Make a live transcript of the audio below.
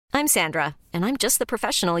I'm Sandra, and I'm just the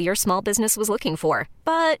professional your small business was looking for.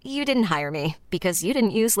 But you didn't hire me because you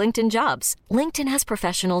didn't use LinkedIn Jobs. LinkedIn has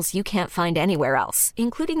professionals you can't find anywhere else,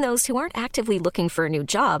 including those who aren't actively looking for a new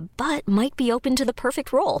job, but might be open to the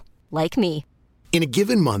perfect role, like me. In a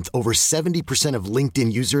given month, over 70% of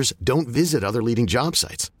LinkedIn users don't visit other leading job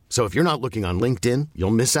sites. So if you're not looking on LinkedIn,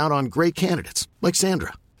 you'll miss out on great candidates like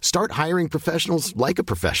Sandra. Start hiring professionals like a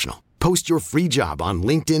professional. Post your free job on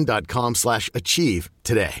linkedin.com/achieve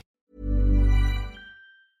today.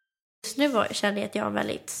 Just nu känner jag att jag har en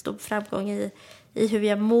väldigt stor framgång i hur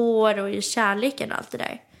jag mår och i kärleken och allt det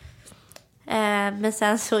där. Men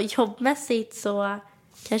sen så jobbmässigt så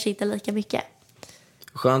kanske inte lika mycket.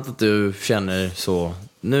 Skönt att du känner så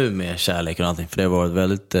nu med kärlek och allting, för det har varit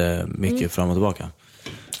väldigt mycket fram och tillbaka.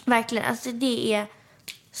 Verkligen, alltså det är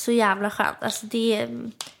så jävla skönt. Alltså det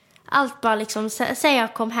är allt bara liksom, sen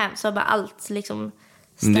jag kom hem så har bara allt liksom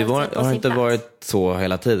ställt sig på sin har inte plats. varit så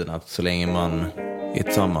hela tiden att så länge man är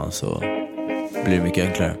tillsammans så blir det mycket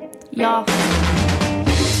enklare. Ja.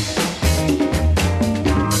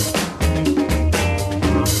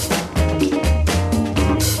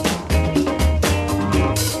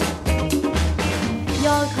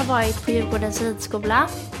 Jag har varit på Djurgårdens ridskola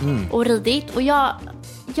och ridit. Och jag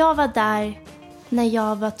var där när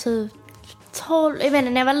jag var typ 12. Jag vet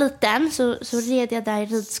inte, när jag var liten så red jag där i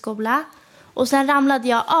ridskola. Och sen ramlade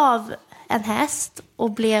jag av en häst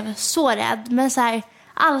och blev så rädd. Men så här,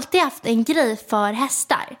 alltid haft en grej för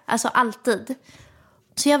hästar. Alltså alltid.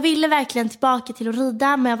 Så jag ville verkligen tillbaka till att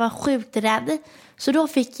rida, men jag var sjukt rädd. Så då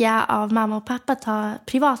fick jag av mamma och pappa ta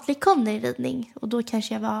privatlektioner i ridning. Och då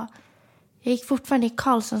kanske jag gick fortfarande i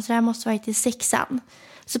Karlsson, så det här måste varit i 6:an.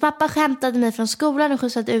 Så pappa skämtade mig från skolan och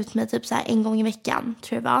skjutsade ut mig typ så här en gång i veckan,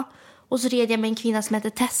 tror jag var. Och så red jag med en kvinna som heter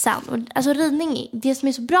Tessan. Och alltså ridning, det som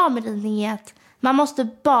är så bra med ridning är att man måste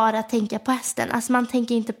bara tänka på hästen. Alltså man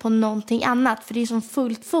tänker inte på någonting annat. För det är som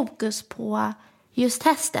fullt fokus på just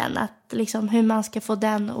hästen. Att liksom hur man ska få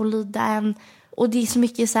den att lyda en. Och det är så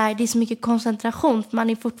mycket så här, det är så mycket koncentration. För man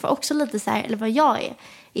är fortfarande också lite så här, eller vad jag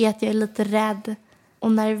är att jag är lite rädd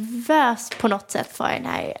och nervös på något sätt för den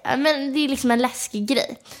här. Men det är liksom en läskig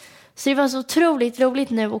grej. Så det var så otroligt roligt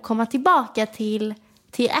nu att komma tillbaka till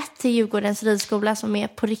Djurgårdens ridskola som är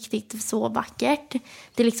på riktigt så vackert.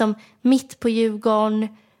 Det är liksom mitt på Djurgården,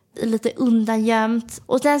 lite undangömt.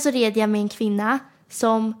 Och sen så red jag med en kvinna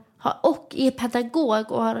som är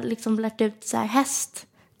pedagog och har liksom lärt ut så här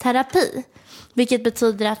hästterapi. Vilket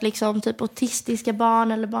betyder att liksom typ autistiska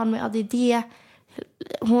barn eller barn med ADD,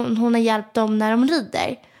 hon har hjälpt dem när de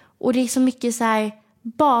rider. Och det är så mycket så här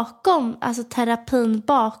bakom, alltså terapin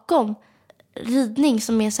bakom ridning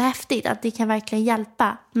som är så häftigt att det kan verkligen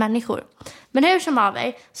hjälpa människor. Men hur som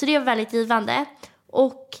haver, så det var väldigt givande.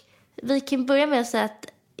 Och vi kan börja med att säga att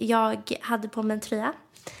jag hade på mig en tröja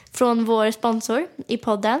från vår sponsor i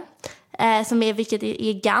podden, vilket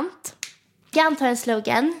är Gant. Gant har en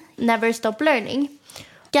slogan, Never Stop Learning.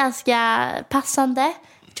 Ganska passande,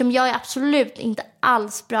 som jag är absolut inte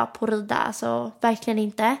alls bra på att rida, alltså verkligen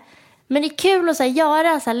inte. Men det är kul att så här,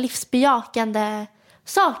 göra så här livsbejakande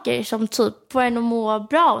saker som typ får en att må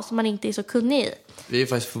bra och som man inte är så kunnig i. Vi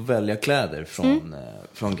faktiskt får välja kläder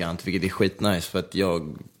från Gant, vilket är skitnice för att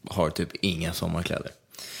jag har typ inga sommarkläder.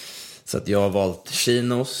 Så att jag har valt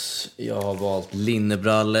chinos, jag har valt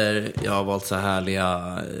linnebrallor, jag har valt så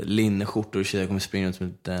härliga linneskjortor, så jag kommer springa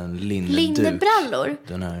runt med en linneduk. Linnebrallor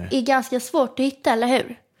är ganska svårt att hitta, eller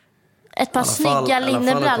hur? Ett par snygga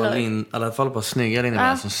linnebrallor. I alla fall ett par snygga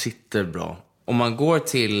linnebrallor som sitter bra. Om man går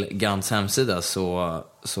till Gants hemsida så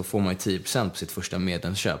får man ju 10% på sitt första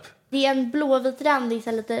medlemsköp. Det är en blåvit randig,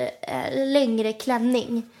 så lite längre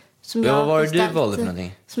klänning. Som vad var det du valde för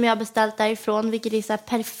någonting? Som jag har beställt därifrån, vilket är så här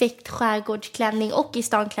perfekt skärgårdsklänning och i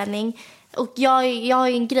stanklänning. Och jag har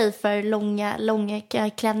ju en grej för långa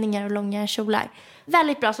klänningar och långa kjolar.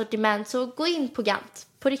 Väldigt bra sortiment, så gå in på Gant.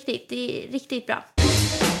 På riktigt, det är riktigt bra.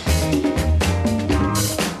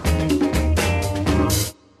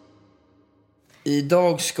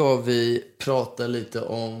 Idag ska vi prata lite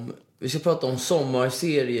om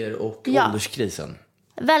sommarserier och ålderskrisen.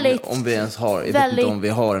 Väldigt, om vi ens har, jag vet inte om vi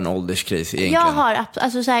har en ålderskris egentligen. Jag har,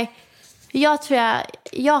 alltså så här, jag tror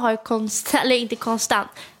jag har konstant, eller inte konstant,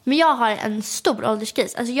 men jag har en stor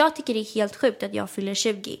ålderskris. Alltså jag tycker det är helt sjukt att jag fyller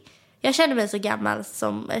 20. Jag känner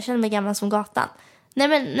mig gammal som gatan. Nej,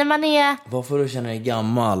 men när man är... Varför du känner dig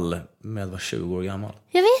gammal med att vara 20 år gammal?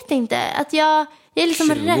 Jag vet inte, att jag är liksom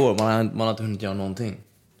 20 år, man har inte hunnit göra någonting.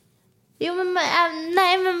 Jo, men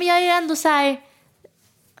nej, men jag är ändå så här.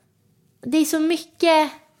 Det är så mycket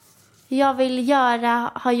jag vill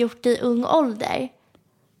göra, har gjort i ung ålder.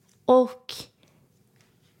 Och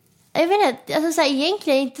Jag vet inte, alltså så här,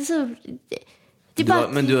 egentligen inte så... Det är bara...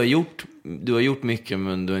 Men du har gjort mycket,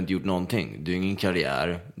 men du har inte gjort någonting. Du har ingen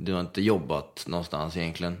karriär, du har inte jobbat någonstans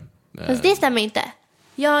egentligen. Fast det stämmer inte.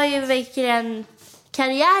 Jag har ju verkligen...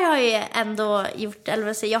 Karriär har jag ju ändå gjort, eller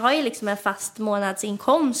vad säger jag, har ju liksom en fast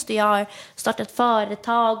månadsinkomst och jag har startat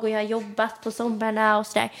företag och jag har jobbat på somrarna och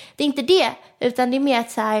sådär. Det är inte det, utan det är mer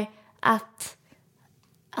att så här,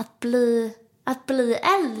 att bli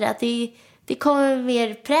äldre, att det kommer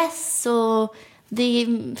mer press och det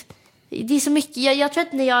är så mycket. Jag tror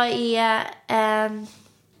att när jag är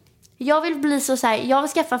jag vill bli så här, jag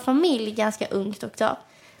vill skaffa familj ganska ungt också.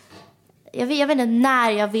 Jag vet inte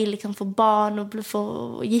när jag vill liksom få barn och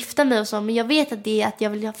få gifta mig och så. Men jag vet att det är att jag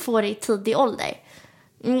vill få det i tidig ålder.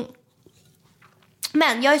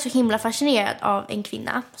 Men jag är så himla fascinerad av en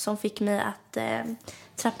kvinna som fick mig att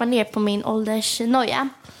trappa ner på min åldersnoja.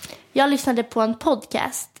 Jag lyssnade på en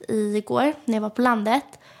podcast igår när jag var på landet.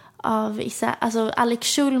 Av Alex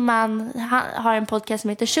Schulman. Han har en podcast som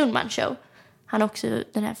heter Schulman Show. Han har också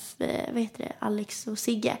den här, vad heter det, Alex och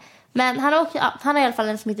Sigge. Men han har i alla fall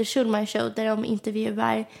en som heter Schulman Show där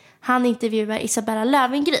han intervjuar Isabella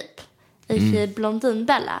Löwengrip i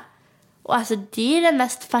Blondinbella. Och alltså det är den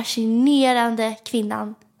mest fascinerande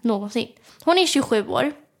kvinnan någonsin. Hon är 27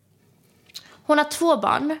 år. Hon har 2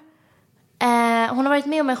 barn. Hon har varit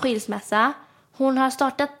med om en skilsmässa. Hon har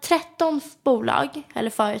startat 13 bolag eller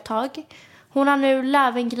företag. Hon har nu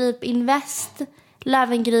Löwengrip Invest,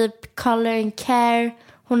 Löwengrip Color and Care.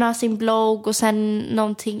 Hon har sin blogg och sen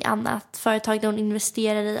någonting annat företag där hon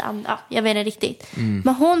investerar i andra. Jag vet inte riktigt.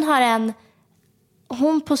 Men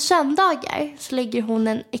hon på söndagar så lägger hon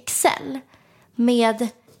en Excel med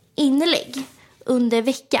inlägg under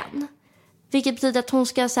veckan. Vilket betyder att hon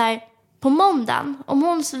ska så här, på måndagen, om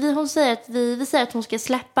hon säger att vi säger att hon ska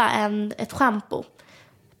släppa ett shampoo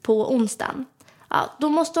på onsdagen. Ja,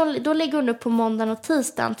 då lägger hon upp på måndagen och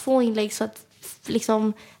tisdagen 2 inlägg så att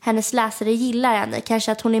liksom hennes läsare gillar henne.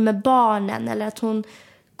 Kanske att hon är med barnen eller att hon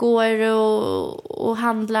går och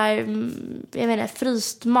handlar, jag vet inte,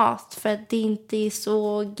 fryst mat för att det inte är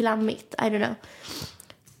så glammigt. I don't know.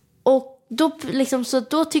 Och då, liksom, så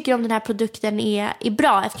då tycker de den här produkten är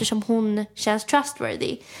bra eftersom hon känns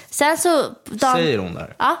trustworthy. Sen så... Säger hon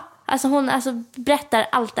där? Ja, alltså hon berättar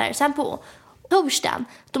allt där. Sen på torsdagen,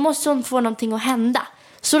 då måste hon få någonting att hända.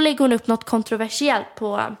 Så lägger hon upp något kontroversiellt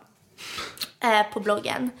på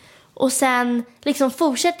bloggen. Och sen liksom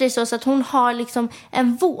fortsätter det så att hon har liksom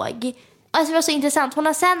en våg. Alltså det var så intressant. Hon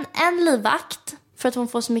har sen en livvakt för att hon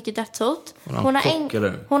får så mycket dödshot. Hon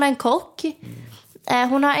har en kock.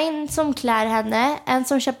 Hon har en som klär henne. En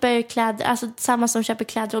som köper kläder, alltså samma som köper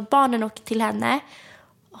kläder åt barnen och till henne.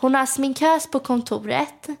 Hon har sminkös på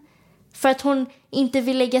kontoret. För att hon inte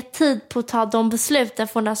vill lägga tid på att ta de besluten.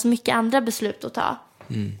 För hon har så mycket andra beslut att ta.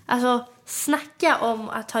 Alltså snacka om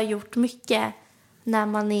att ha gjort mycket när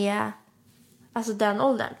man är alltså den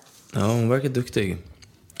åldern. Ja, hon verkar duktig.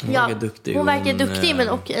 Hon verkar duktig men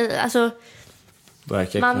och alltså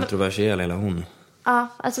verkar kontroversiell hela hon. Ja,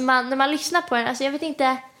 alltså när man lyssnar på den, alltså jag vet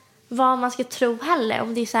inte vad man ska tro heller,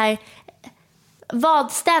 om det är så här,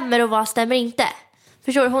 vad stämmer och vad stämmer inte.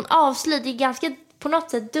 Förstår du? Hon avslöjar, det är ganska på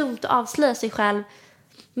något sätt dumt att avslöja sig själv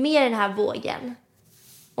med den här vågen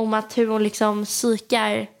om att hur hon liksom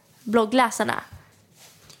psykar bloggläsarna.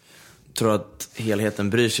 Tror du att helheten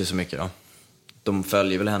bryr sig så mycket då? De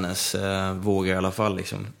följer väl hennes vågor i alla fall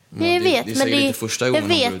liksom. Jag vet, det är men det inte första gången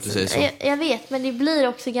hon går ut och säger så. Jag vet, men det blir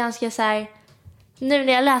också ganska så här, nu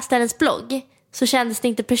när jag läste hennes blogg så kändes det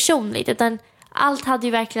inte personligt, utan allt hade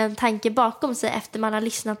ju verkligen en tanke bakom sig efter man har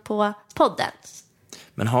lyssnat på podden.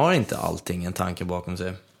 Men har inte allting en tanke bakom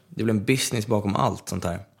sig? Det blir en business bakom allt sånt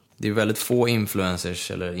här. Det är väldigt få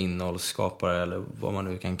influencers eller innehållsskapare eller vad man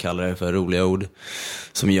nu kan kalla det för roliga ord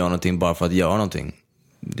som gör någonting bara för att göra någonting.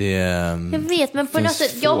 Jag vet, men på något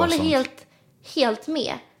sätt, jag håller helt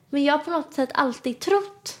med. Men jag har på något sätt alltid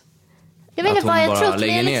trott. Jag vet inte vad jag trott. Att hon bara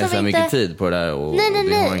lägger ner så mycket tid på det där och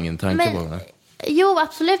det har ingen tanke bakom det. Jo,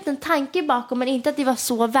 absolut en tanke bakom, men inte att det var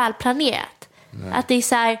så välplanerat. Nej. Att det är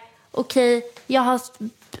så här, okej,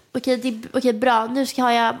 bra, nu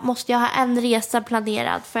måste jag ha en resa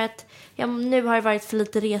planerad för att nu har det varit för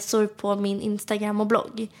lite resor på min Instagram och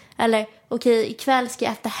blogg. Eller ikväll ska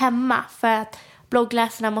jag äta hemma för att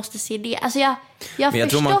bloggläsarna måste se det. Alltså jag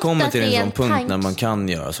tror man kommer till en sån punkt när man kan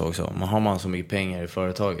göra så också. Har man så mycket pengar i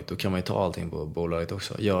företaget, då kan man ju ta allting på bolaget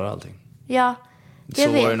också, göra allting. Ja. Så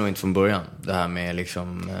var det nog inte från början. Det här med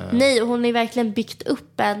liksom... Nej, hon har verkligen byggt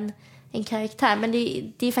upp en karaktär. Men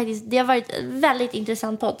det är faktiskt, det har varit en väldigt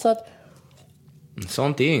intressant podd. Så att...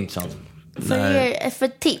 Sånt är intressant.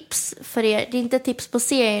 För tips för er, det är inte tips på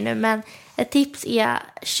serien nu, men ett tips är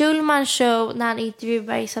Schulman Show när han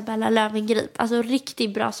intervjuar Isabella Löwengrip. Alltså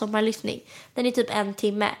riktigt bra sommarlyssning. Den är typ 1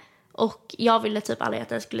 timme och jag ville typ aldrig att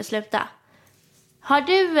den skulle sluta.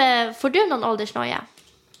 Får du någon åldersnoja?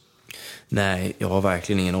 Nej, jag har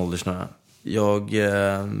verkligen ingen åldersnoja. Jag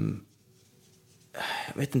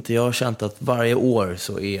vet inte, jag har känt att varje år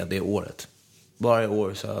så är det året. Varje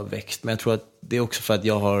år så har jag växt. Men jag tror att det är också för att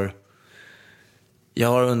jag har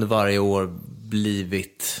under varje år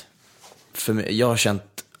blivit... Jag har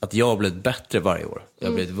känt att jag har blivit bättre varje år. Jag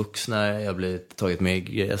har blivit vuxnare, jag har blivit tagit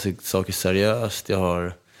mer saker seriöst. Jag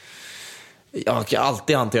har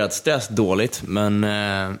alltid hanterat stress dåligt. Men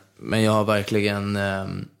jag har verkligen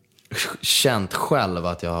känt själv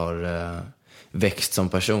att jag har växt som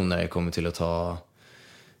person när det kommer till att ta...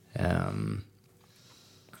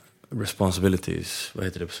 responsibilities, vad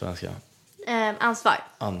heter det på svenska?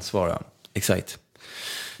 Ansvar, ja. Exakt.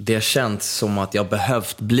 Det har känts som att jag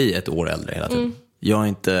behövt bli ett år äldre hela tiden. Jag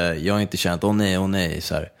har inte känt, åh nej,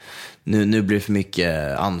 så här. Nu blir det för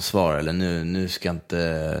mycket ansvar, eller nu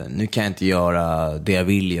kan jag inte göra det jag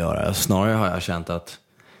vill göra. Snarare har jag känt att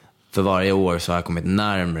för varje år så har jag kommit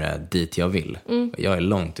närmare dit jag vill. Jag är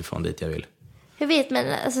långt ifrån dit jag vill. Jag vet,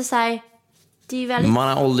 men alltså så här, det är ju väldigt...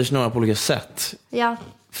 Man har åldersnöja på olika sätt. Ja.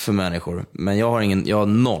 För människor. Men jag har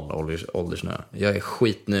 0 åldersnöja. Jag är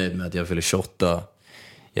skitnöjd med att jag fyller 28.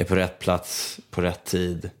 Jag är på rätt plats, på rätt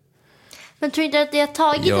tid. Men tror inte att det har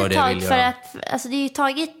tagit ett tag för att... Alltså det har ju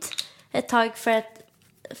tagit ett tag för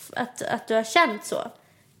att du har känt så.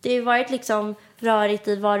 Det har ju varit liksom rörigt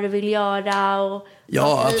i vad du vill göra och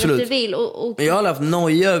ja, absolut. Du vill. Och... Jag har aldrig haft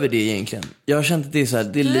noja över det egentligen. Jag har känt att det är så här,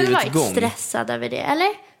 det är livets gång. Du har varit stressad över det, eller?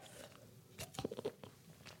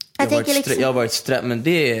 Jag har varit stressad, men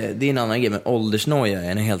det är en annan grej. Men åldersnoja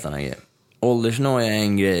är en helt annan grej. Åldersnoja är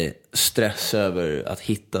en grej. Stress över att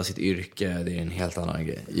hitta sitt yrke, det är en helt annan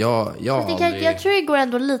grej. Jag tror det går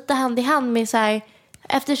ändå lite hand i hand med så här,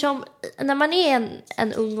 eftersom när man är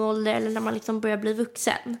en ung ålder eller när man liksom börjar bli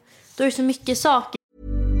vuxen, då är det så mycket saker.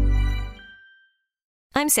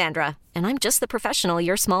 I'm Sandra, and I'm just the professional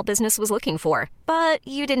your small business was looking for. But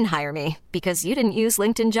you didn't hire me because you didn't use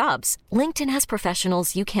LinkedIn Jobs. LinkedIn has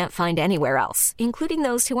professionals you can't find anywhere else, including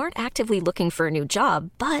those who aren't actively looking for a new job,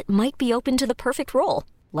 but might be open to the perfect role,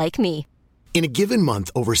 like me. In a given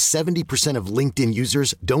month, over 70% of LinkedIn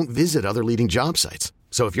users don't visit other leading job sites.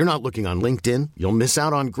 So if you're not looking on LinkedIn, you'll miss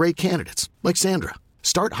out on great candidates like Sandra.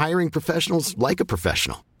 Start hiring professionals like a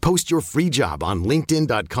professional. Post your free job on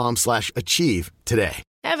linkedin.com/achieve today.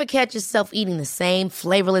 Ever catch yourself eating the same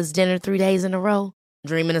flavorless dinner 3 days in a row?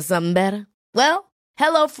 Dreaming of something better? Well,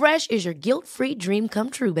 HelloFresh is your guilt-free dream come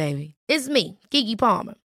true, baby. It's me, Keke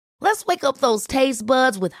Palmer. Let's wake up those taste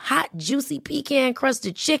buds with hot, juicy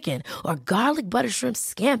pecan-crusted chicken or garlic butter shrimp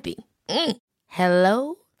scampi.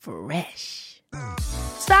 Hello Fresh.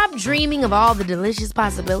 Stop dreaming of all the delicious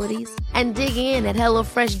possibilities and dig in at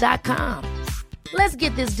HelloFresh.com. Let's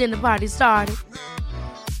get this dinner party started.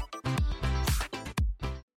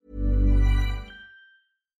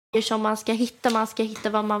 Som man ska hitta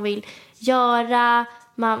vad man vill göra,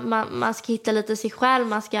 man ska hitta lite sig själv,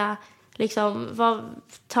 man ska liksom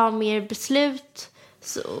ta mer beslut,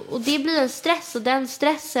 och det blir en stress, och den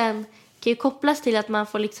stressen kan ju kopplas till att man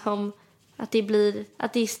får liksom att det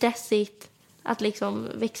är stressigt att liksom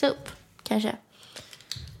växa upp kanske.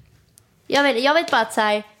 Jag vet bara att så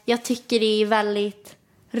här, jag tycker det är väldigt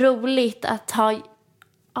roligt att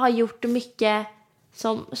ha gjort mycket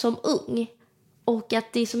som ung. Och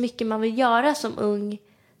att det är så mycket man vill göra som ung.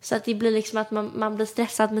 Så att det blir liksom att man blir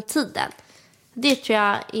stressad med tiden. Det tror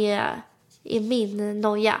jag är min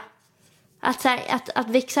noja. Att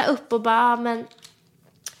växa upp och bara, men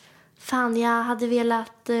fan, jag hade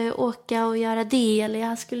velat åka och göra det. Eller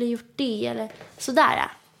jag skulle gjort det. Eller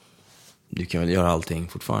sådär. Du kan väl göra allting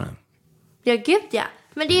fortfarande? Ja, gud ja.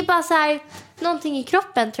 Men det är bara så här, någonting i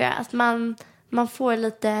kroppen tror jag. Att man får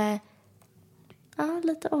lite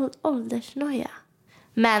åldersnoja.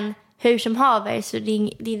 Men hur som haver, så det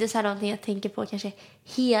är inte så här någonting jag tänker på kanske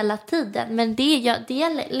hela tiden. Men det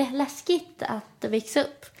är läskigt att växa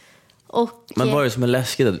upp. Men vad är det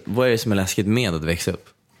som är läskigt med att växa upp?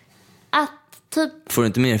 Att typ... Får du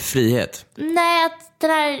inte mer frihet? Nej, att den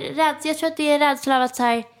här jag tror att det är rädsla av att så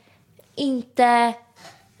här, inte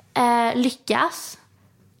lyckas.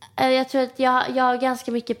 Jag tror att jag har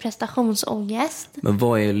ganska mycket prestationsångest. Men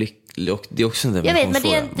vad är det är också en jag vet, men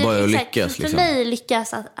det är inte vad är att lyckas, för liksom? mig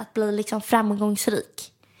lyckas att bli liksom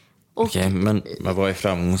framgångsrik. Okej, men vad är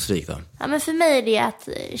framgångsrik då? Ja, men för mig är det att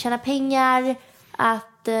tjäna pengar,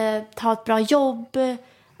 att ta ett bra jobb,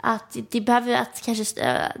 att det behöver att kanske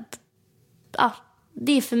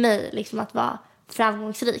det är för mig liksom att vara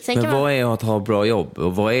framgångsrik. Sen men kan vad är att ha bra jobb?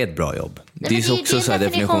 Och vad är ett bra jobb? Det är också så här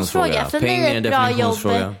definitionsfråga. För Pengar är en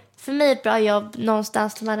definitionsfråga. För mig är ett bra jobb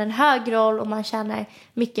någonstans där man har en hög roll och man tjänar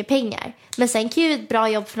mycket pengar. Men sen kan ju ett bra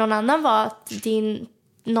jobb för någon annan vara att det är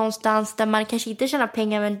någonstans där man kanske inte tjänar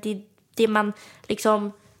pengar, men det man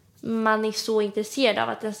liksom, man är så intresserad av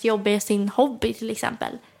att ens jobb är sin hobby till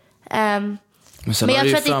exempel. Men jag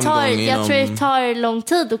tror att det tar lång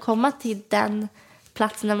tid att komma till den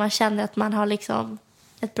platsen när man känner att man har liksom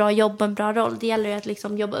ett bra jobb och en bra roll. Det gäller att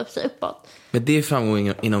liksom jobba upp sig uppåt. Men det är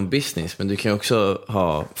framgång inom business, men du kan också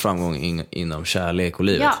ha framgång inom kärlek och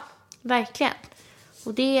livet. Ja, verkligen.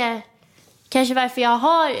 Och det är kanske varför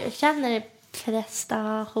jag känner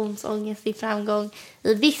prestationsångest i framgång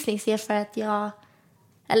i business, är för att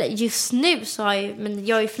just nu så men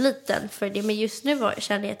jag är för liten för det, men just nu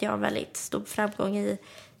känner jag att jag har en väldigt stor framgång i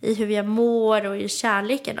hur jag mår och i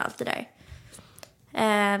kärleken och allt det där.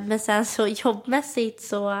 Men sen så jobbmässigt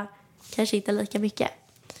så kanske inte lika mycket.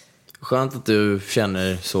 Skönt att du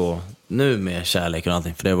känner så nu med kärlek och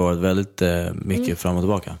allting, för det har varit väldigt mycket fram och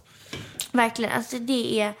tillbaka. Verkligen, alltså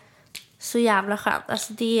det är så jävla skönt.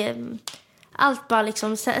 Alltså det är allt bara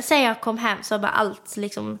liksom, sen jag kom hem så har bara allt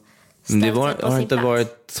liksom ställt sig på sin plats. Har inte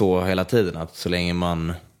varit så hela tiden att så länge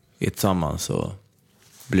man är tillsammans så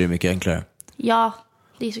blir det mycket enklare? Ja,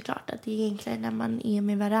 det är såklart att det är enklare när man är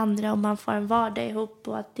med varandra och man får en vardag ihop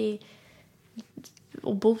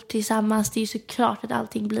och bo tillsammans. Det är såklart att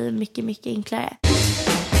allting blir mycket, mycket enklare.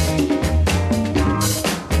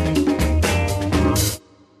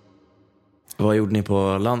 Vad gjorde ni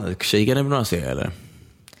på landet? Kikade ni på några serier eller?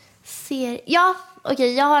 Ja,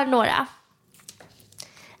 okej, jag har några.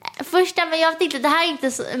 Första, men jag tänkte det här är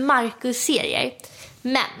inte Marcus-serier.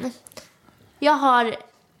 Men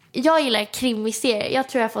jag gillar krimiserier. Jag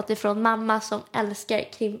tror jag har fått det från mamma som älskar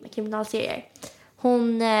kriminalserier.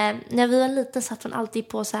 Hon, när vi var liten satt hon alltid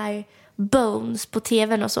på så här Bones på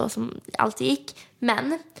tvn och så som alltid gick.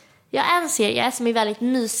 Men jag har en serie som är väldigt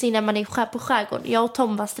mysig när man är på skärgården. Jag och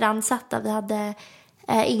Tom var strandsatta. Vi hade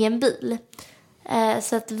ingen bil.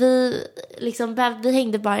 Så att vi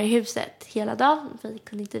hängde bara i huset hela dagen. Vi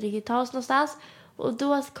kunde inte riktigt ta oss någonstans. Och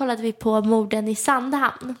då kollade vi på Morden i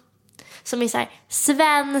Sandhamn. Som är så här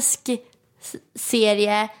svensk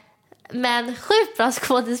serie. Men sjukt bra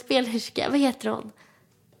skådespelerska. Vad heter hon?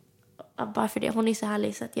 Bara för det. Hon är så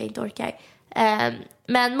härlig så att jag inte orkar.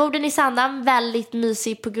 Men Morden i Sandhamn, väldigt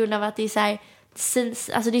mysig på grund av att det är så här,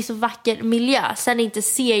 alltså det är så vacker miljö. Sen är inte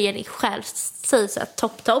serien i själv säger så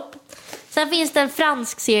topp. Sen finns det en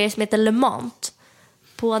fransk serie som heter Le Mans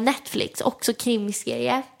på Netflix. Också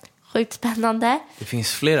krimiserie. Sjukt spännande. Det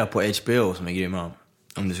finns flera på HBO som är grymma.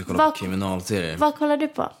 Om du ska kolla på kriminalserier. Vad kollar du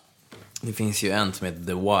på? Det finns ju en som heter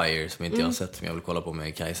The Wire som inte jag har sett, som jag vill kolla på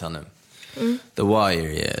med Kajsa nu. The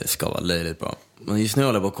Wire ska vara löjligt bra. Men just nu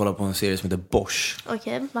håller jag på att kolla på en serie som heter Bosch.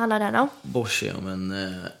 Okej, vad handlar den om? Bosch är om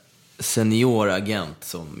en senioragent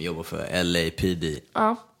som jobbar för LAPD.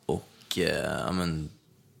 Ja. Och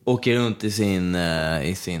åker runt i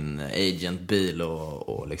sin agentbil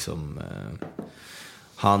och liksom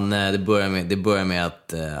det börjar med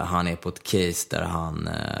att han är på ett case där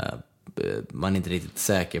man är inte riktigt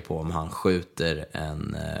säker på om han skjuter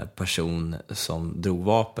en person som drog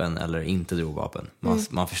vapen eller inte drog vapen.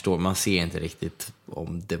 Man ser inte riktigt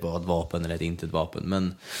om det var ett vapen eller inte ett vapen.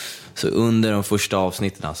 Men så under de första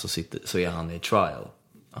avsnitten så är han i trial.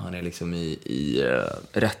 Han är liksom i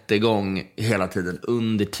rättegång hela tiden.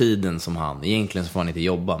 Under tiden som han, egentligen så får han inte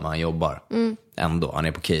jobba, men han jobbar ändå. Han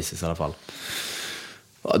är på cases i alla fall.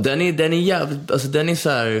 Den är jävligt, alltså den är så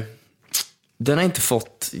här. Den har inte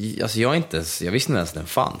fått, alltså jag visste inte ens den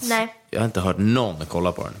fanns. Nej. Jag har inte hört någon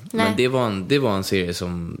kolla på den. Nej. Men det var en serie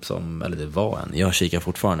som eller det var en, jag kikar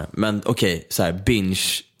fortfarande. Men okej, så här binge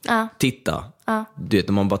titta. Du vet,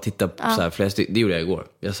 om man bara tittar på så här flest, det gjorde jag igår.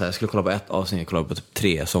 Jag skulle kolla på ett avsnitt, jag kollade på typ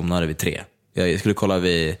 3, jag somnade vid 3. Jag skulle kolla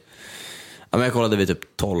jag kollade vid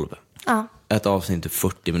typ 12. Ett avsnitt typ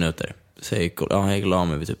 40 minuter. Så jag la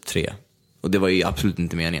mig vid typ 3. Och det var ju absolut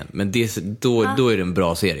inte meningen. Men då är det en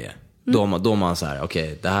bra serie. Då man så här,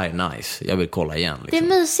 okej, det här är nice. Jag vill kolla igen. Liksom.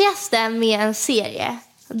 Det mysigaste med en serie,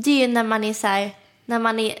 det är ju när man är så här,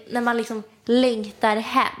 när man liksom längtar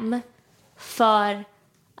hem för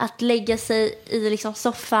att lägga sig i liksom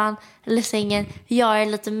soffan eller sängen, göra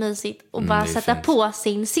lite mysigt och bara sätta på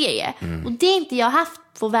sin serie. Och det är inte jag haft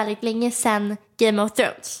på väldigt länge sedan Game of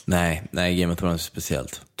Thrones. Nej, Game of Thrones är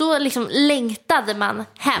speciellt. Då liksom längtade man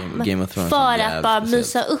hem Game of Thrones för att bara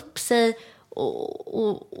mysa upp sig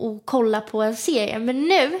och kolla på en serie. Men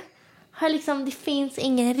nu har liksom, det finns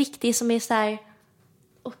ingen riktig som är så här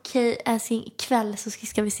okej, ikväll så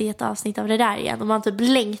ska vi se ett avsnitt av det där igen. Och man typ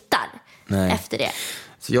längtar efter det.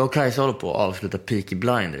 Så jag och Kajsa håller på att avsluta Peaky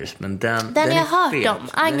Blinders. Men den har jag hört fet. om.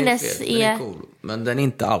 Agnes den är cool. Men den är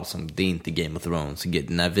inte alls som, det är inte Game of Thrones.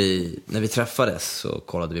 När vi träffades så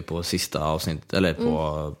kollade vi på sista avsnitt. Eller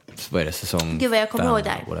på, vad är det, säsong 5? Gud vad jag kommer ihåg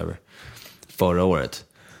där. Whatever. Förra året.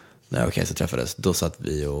 När jag och Kajsa träffades, då satt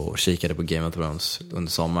vi och kikade på Game of Thrones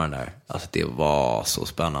under sommaren där. Alltså det var så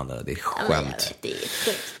spännande, det är skämt. Det är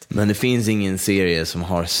sjukt. Men det finns ingen serie som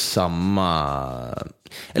har samma...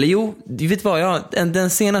 Eller jo, du vet vad, den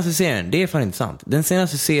senaste serien, det är fan inte sant. Den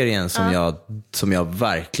senaste serien som jag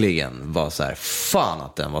verkligen var så här, fan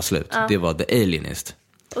att den var slut. Det var The Alienist.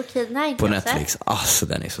 Okej, nej, på Netflix. Alltså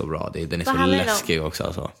den är så bra, den är så läskig också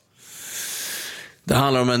alltså. Det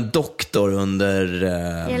handlar om en doktor under...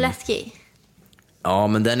 Är läskig? Ja,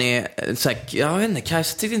 men den är... Jag vet inte,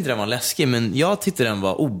 Kajsa tyckte inte den var läskig, men jag tyckte den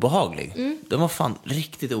var obehaglig. Den var fan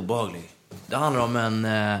riktigt obehaglig. Det handlar om en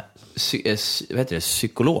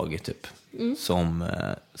psykolog typ.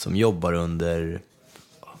 Som jobbar under...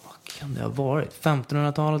 Vad kan det ha varit?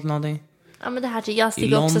 1500-talet eller någonting? Ja, men det här jag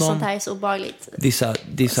tycker också sånt här är så obehagligt. Det är så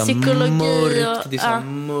mörkt, det är så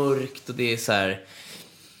mörkt och det är så här...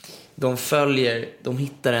 De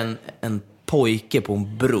hittar en pojke på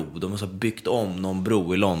en bro. De har så byggt om någon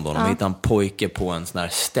bro i London. De hittar en pojke på en sån här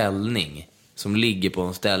ställning. Som ligger på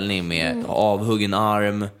en ställning med avhuggen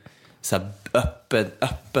arm. Så här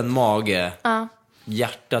öppen mage.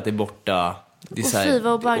 Hjärtat är borta. Det är så här,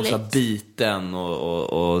 och så här biten.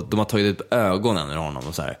 Och de har tagit upp ögonen ur honom.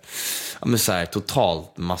 Och så här. Ja, men så här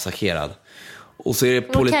totalt massakrerad. Och så är det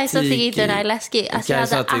politik. Kajsa tycker inte den är läskig. Alltså jag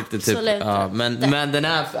hade absolut men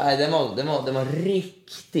den var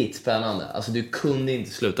riktigt spännande. Alltså du kunde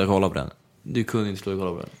inte sluta kolla på den.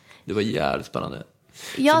 Det var jävligt spännande.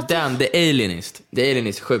 The Alienist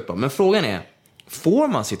är sjukt bra. Men frågan är, får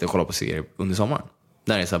man sitta och kolla på serier under sommaren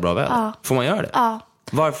när det är så här bra väder? Får man göra det? Ja.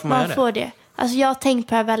 Varför får man göra det? Får det. Alltså jag har tänkt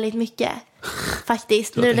på det här väldigt mycket.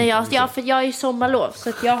 Faktiskt. Nu när för jag är ju sommarlov. Så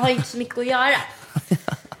att jag har inte så mycket att göra.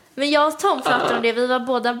 Men jag och Tom pratade om det. Vi var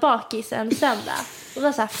båda bakis en söndag. Och det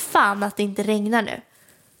var så här, fan att det inte regnar nu.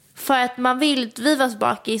 För att vi var så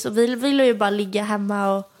bakis och vi ville ju bara ligga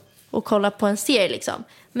hemma och kolla på en serie liksom.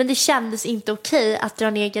 Men det kändes inte okej att dra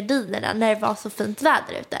ner gardinerna när det var så fint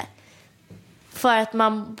väder ute. För att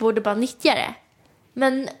man borde bara nyttja det.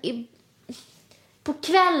 Men på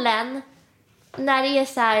kvällen när det är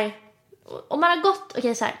så här, om man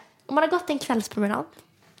har gått en kvällspromenad.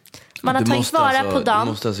 Man har tagit vara på dagen.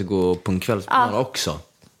 Du måste alltså gå på en kvällspromenad också.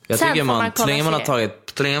 Jag tycker så länge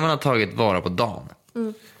man har tagit vara på dagen.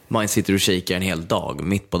 Man sitter och kikar en hel dag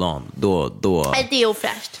mitt på dagen. Då... Nej, det är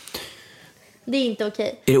ofräscht. Det är inte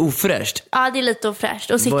okej. Är det ofräscht? Ja, det är lite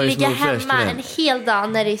ofräscht. Och ligga hemma en hel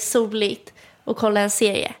dag när det är soligt och kolla en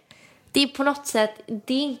serie. Det är på något sätt,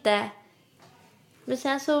 det är inte... Men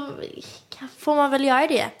sen så får man väl göra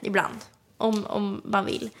det ibland. Om man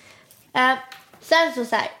vill. Sen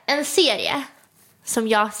så här, en serie som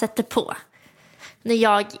jag sätter på när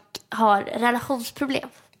jag har relationsproblem.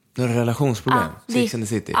 Du har relationsproblem? Sex and the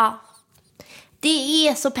City? Ja. Det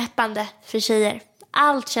är så peppande för tjejer.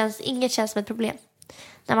 Inget känns som ett problem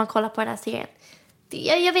när man kollar på den här serien.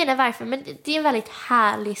 Jag vet inte varför, men det är en väldigt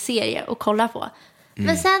härlig serie att kolla på.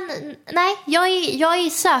 Men sen, nej, jag är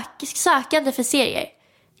sökande för serier.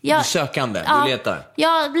 Du är sökande, du letar.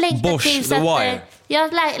 Jag längtar tills The Wire.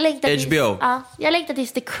 HBO. Jag längtar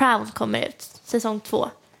tills The Crown kommer ut, säsong 2.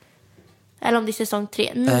 Eller om det är säsong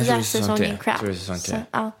 3. Nya säsongen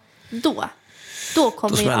Crown. Då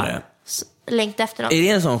kommer jag längta efter något. Är det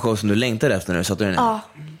en sån show som du längtade efter när du satt in? Ja.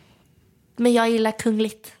 Men jag gillar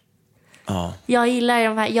kungligt. Ja. Jag gillar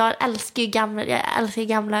de här. Jag älskar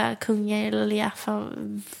gamla kungar eller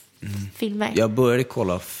filmer. Jag började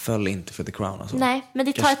kolla, föll inte för The Crown alltså. Nej, men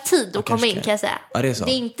det tar tid att komma in, kan jag säga. Ja, det är så.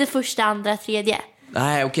 Det är inte första, andra, tredje.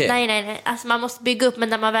 Nej, okej. Nej. Alltså man måste bygga upp, men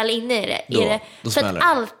när man väl är inne i det, då för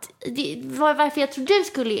att varför jag tror du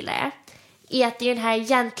skulle gilla det är att det är den här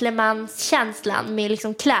gentleman-känslan med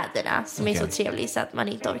liksom kläderna som är så trevlig så att man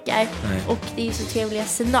inte orkar. Nej. Och det är så trevliga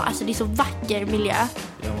scenario, alltså det är så vacker miljö.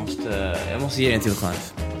 Jag måste ge dig en till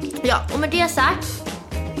chans. Ja, och med det sagt.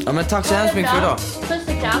 Ja, men tack så hemskt mycket för idag. Puss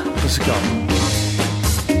och kram. Puss och kram.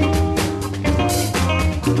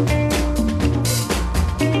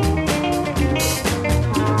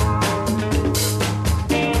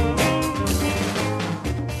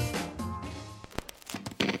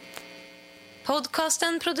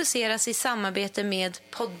 Podcasten produceras i samarbete med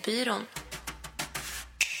Poddbyrån.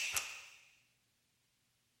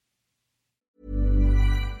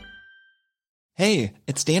 Hey,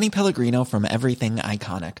 it's Danny Pellegrino from Everything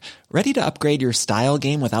Iconic. Ready to upgrade your style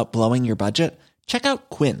game without blowing your budget? Check out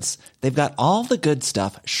Quince. They've got all the good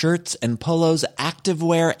stuff, shirts and polos,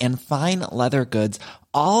 activewear, and fine leather goods,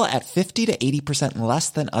 all at 50 to 80% less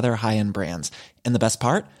than other high-end brands. And the best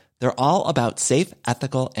part? They're all about safe,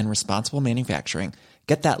 ethical, and responsible manufacturing.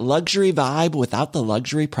 Get that luxury vibe without the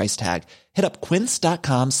luxury price tag. Hit up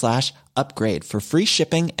quince.com/upgrade for free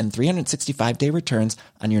shipping and 365-day returns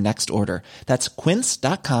on your next order. That's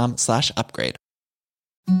quince.com/upgrade.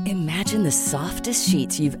 Imagine the softest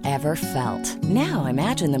sheets you've ever felt. Now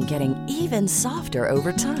imagine them getting even softer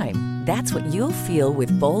over time. That's what you'll feel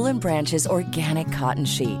with Boll & Branch's organic cotton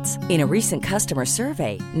sheets. In a recent customer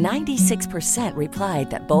survey, 96% replied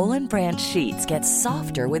that Boll & Branch sheets get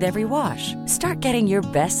softer with every wash. Start getting your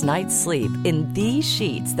best night's sleep in these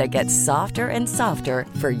sheets that get softer and softer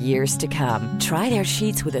for years to come. Try their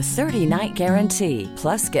sheets with a 30-night guarantee.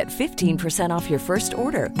 Plus, get 15% off your first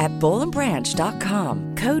order at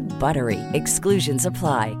bollandbranch.com. Code BUTTERY. Exclusions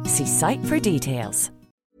apply. See site for details.